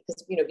enormously.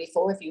 Because,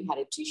 before, if you had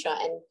a 2-shot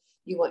and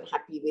you weren't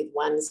happy with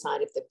one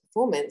side of the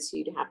performance,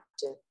 you'd have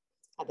to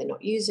either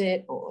not use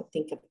it or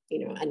think of,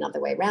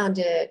 another way around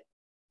it.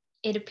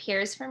 It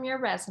appears from your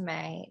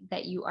resume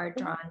that you are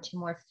drawn to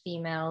more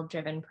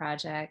female-driven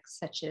projects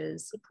such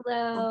as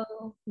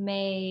Glow,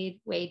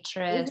 Maid,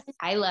 Waitress.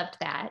 I loved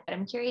that.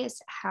 I'm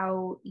curious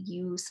how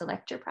you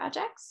select your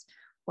projects,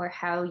 or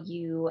how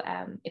you,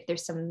 if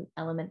there's some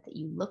element that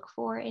you look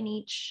for in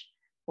each,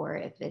 or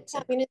if it's...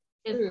 I mean,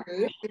 it's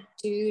true. I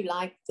do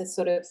like the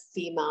sort of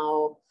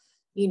female,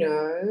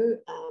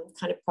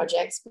 kind of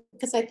projects,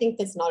 because I think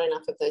there's not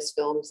enough of those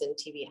films and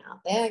TV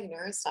out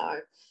there,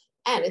 so...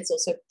 And it's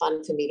also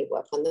fun for me to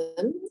work on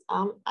them.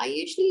 I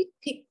usually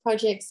pick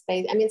projects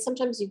based,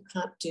 sometimes you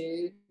can't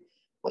do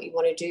what you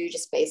want to do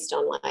just based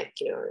on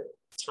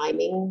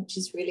timing, which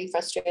is really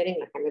frustrating.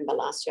 Like I remember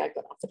last year I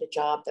got offered a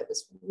job that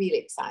was really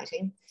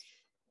exciting,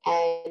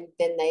 and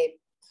then they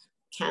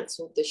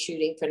cancelled the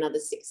shooting for another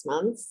 6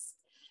 months.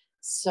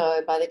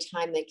 So by the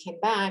time they came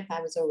back,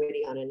 I was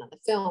already on another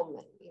film,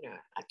 and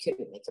I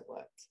couldn't make it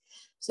work.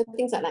 So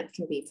things like that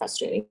can be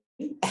frustrating.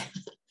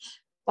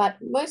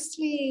 But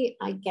mostly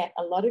I get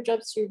a lot of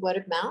jobs through word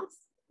of mouth,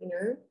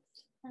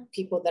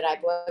 people that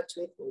I've worked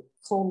with will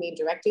call me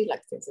directly.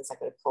 Like, for instance, I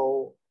got a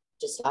call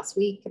just last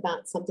week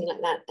about something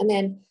like that. And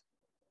then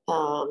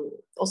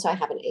also I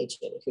have an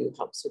agent who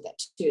helps with that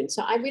too. And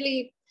so for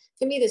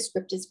me, the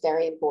script is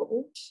very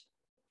important.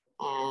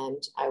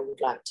 And I would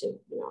like to,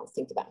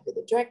 think about who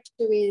the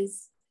director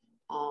is.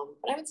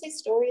 But I would say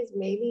story is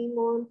maybe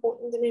more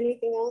important than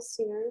anything else,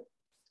 and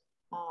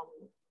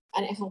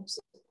it helps.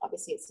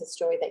 Obviously, it's a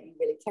story that you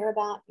really care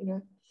about,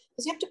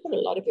 because you have to put a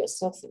lot of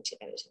yourself into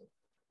editing.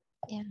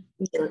 Yeah.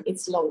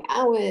 It's long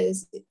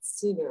hours,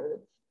 it's,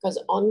 goes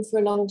on for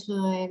a long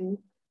time.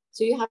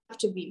 So you have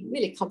to be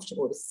really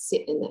comfortable to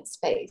sit in that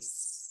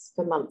space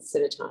for months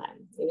at a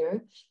time,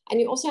 And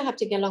you also have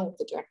to get along with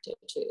the director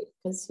too,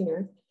 because,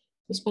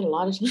 we spend a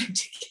lot of time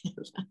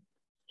together.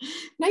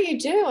 No, you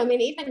do.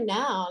 Even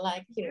now,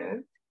 like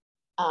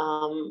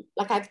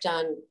I've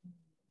done,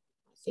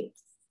 I think,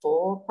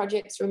 4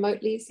 projects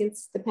remotely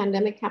since the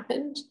pandemic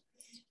happened.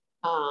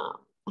 I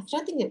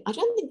don't think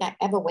I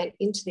ever went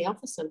into the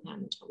office on Pam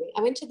and Tommy.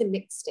 I went to the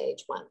mix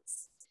stage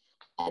once,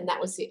 and that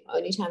was the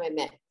only time I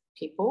met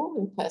people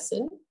in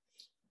person.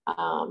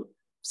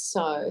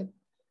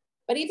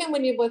 But even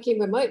when you're working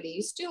remotely,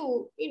 you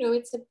still,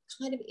 it's a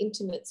kind of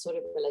intimate sort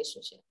of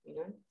relationship,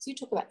 So you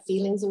talk about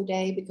feelings all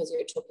day because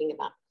you're talking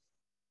about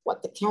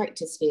what the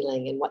character's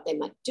feeling and what they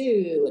might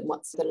do and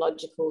what's the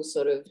logical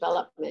sort of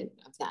development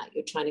of that.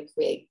 You're trying to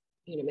create,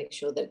 make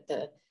sure that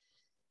the,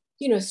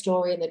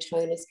 story and the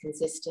tone is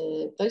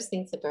consistent. Those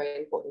things are very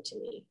important to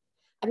me.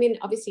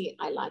 Obviously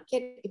I like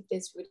it if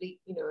there's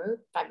really,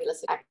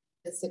 fabulous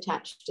actors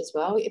attached as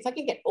well. If I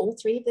can get all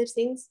 3 of those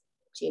things,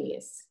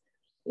 genius.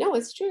 No,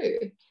 it's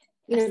true,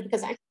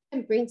 because I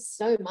can bring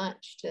so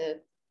much to,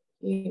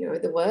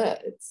 the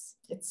words.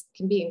 It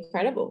can be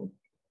incredible.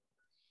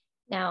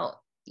 Now,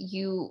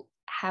 you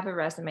have a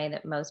resume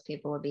that most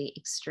people would be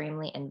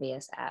extremely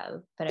envious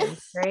of, but I'm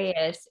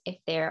curious if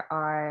there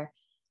are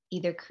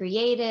either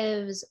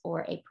creatives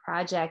or a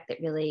project that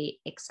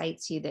really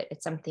excites you, that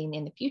it's something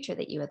in the future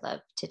that you would love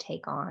to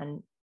take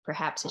on.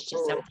 Perhaps it's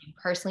just something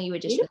personally you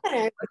would just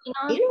working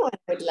on. What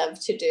I would love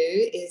to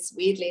do is,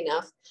 weirdly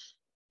enough,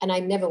 and I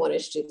never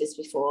wanted to do this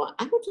before,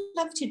 I would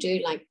love to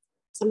do like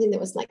something that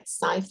was like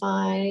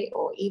sci-fi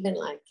or even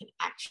like an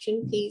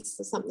action piece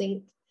or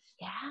something.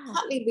 Yeah.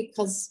 Partly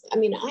because, I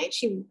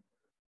actually,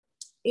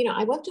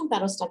 I worked on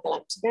Battlestar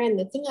Galactica, and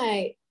the thing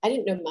I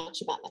didn't know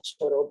much about that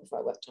show at all before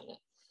I worked on it.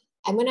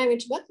 And when I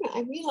went to work on it,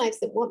 I realized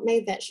that what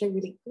made that show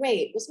really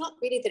great was not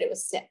really that it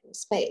was set in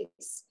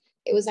space.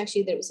 It was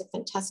actually that it was a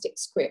fantastic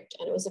script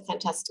and it was a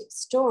fantastic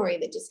story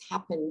that just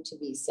happened to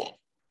be set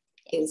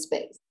in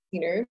space, you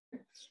know?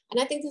 And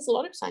I think there's a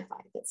lot of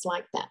sci-fi that's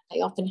like that.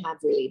 They often have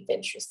really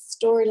adventurous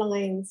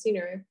storylines, you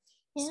know?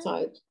 Yeah.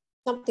 So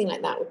something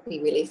like that would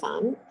be really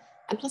fun.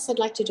 And plus, I'd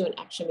like to do an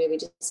action movie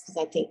just because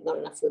I think not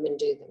enough women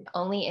do them.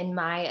 Only in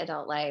my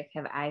adult life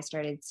have I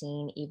started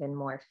seeing even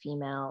more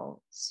female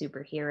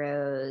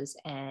superheroes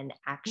and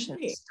action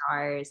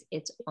stars.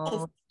 It's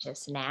only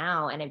just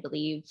now. And I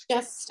believe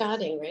just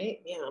starting, right?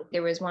 Yeah.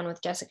 There was one with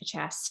Jessica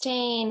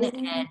Chastain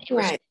and it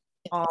was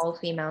all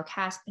female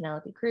cast.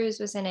 Penelope Cruz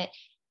was in it.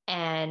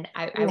 And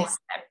I watched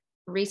that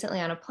recently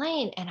on a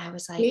plane and I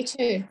was like, me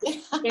too.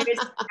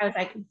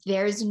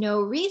 there's no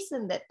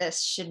reason that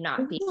this should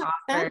not be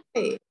offered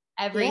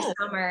every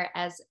summer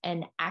as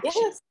an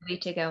action movie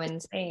to go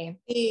and see.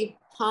 Be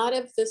part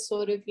of the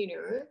sort of, you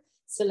know,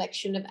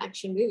 selection of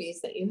action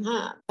movies that you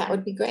have. That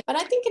would be great. But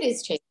I think it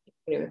is changing,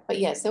 you know. But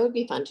yes, that would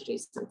be fun to do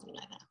something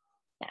like that.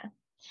 Yeah.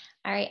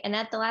 All right. And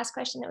the last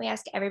question that we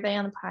ask everybody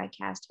on the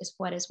podcast is,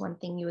 what is one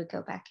thing you would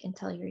go back and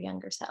tell your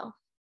younger self?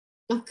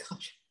 Oh,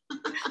 gosh.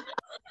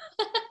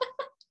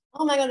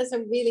 Oh, my God. That's a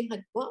really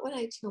hard. What would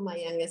I tell my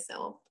younger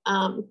self?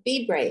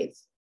 Be brave.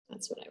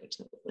 That's what I would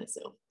tell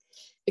myself.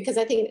 Because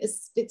I think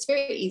it's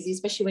very easy,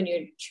 especially when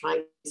you're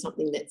trying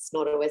something that's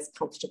not always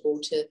comfortable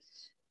to,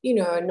 you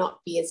know, not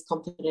be as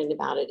confident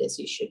about it as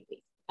you should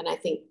be. And I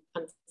think,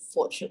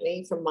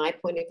 unfortunately, from my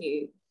point of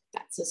view,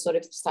 that's a sort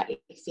of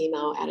slightly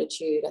female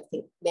attitude. I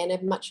think men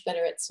are much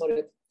better at sort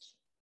of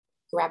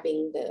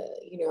grabbing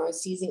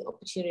seizing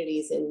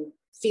opportunities and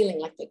feeling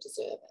like they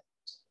deserve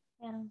it.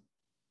 Yeah.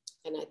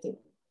 And I think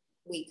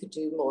we could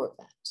do more of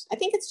that. I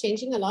think it's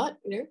changing a lot,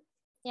 you know.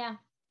 Yeah.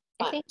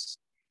 I think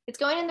it's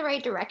going in the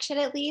right direction,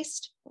 at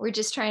least. We're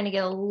just trying to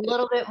get a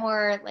little bit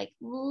more, bit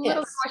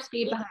more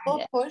speed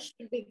behind it. Push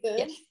would be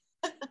good.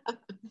 Yes.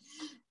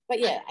 But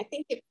yeah, I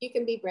think if you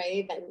can be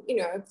brave and, you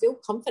know, feel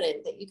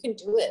confident that you can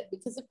do it,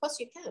 because of course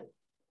you can.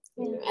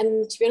 You know?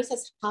 And to be honest,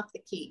 that's half the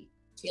key,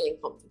 feeling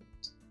confident.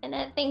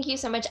 Annette, thank you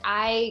so much.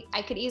 I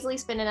could easily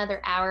spend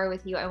another hour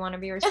with you. I want to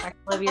be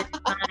respectful of your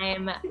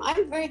time.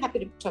 I'm very happy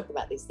to talk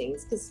about these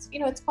things because, you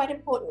know, it's quite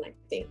important, I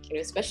think, you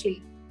know,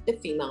 especially the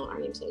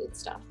female-oriented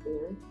stuff, you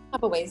know.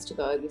 Have a ways to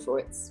go before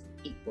it's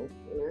equal,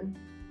 you know.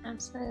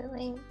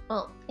 Absolutely.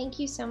 Well, thank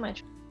you so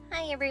much.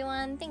 Hi,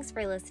 everyone. Thanks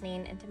for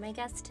listening. And to my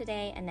guest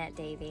today, Annette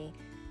Davey,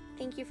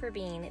 thank you for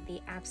being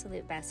the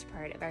absolute best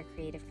part of our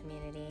creative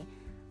community.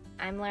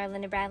 I'm Laura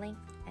Linda Bradley,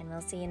 and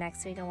we'll see you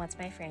next week on What's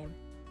My Frame.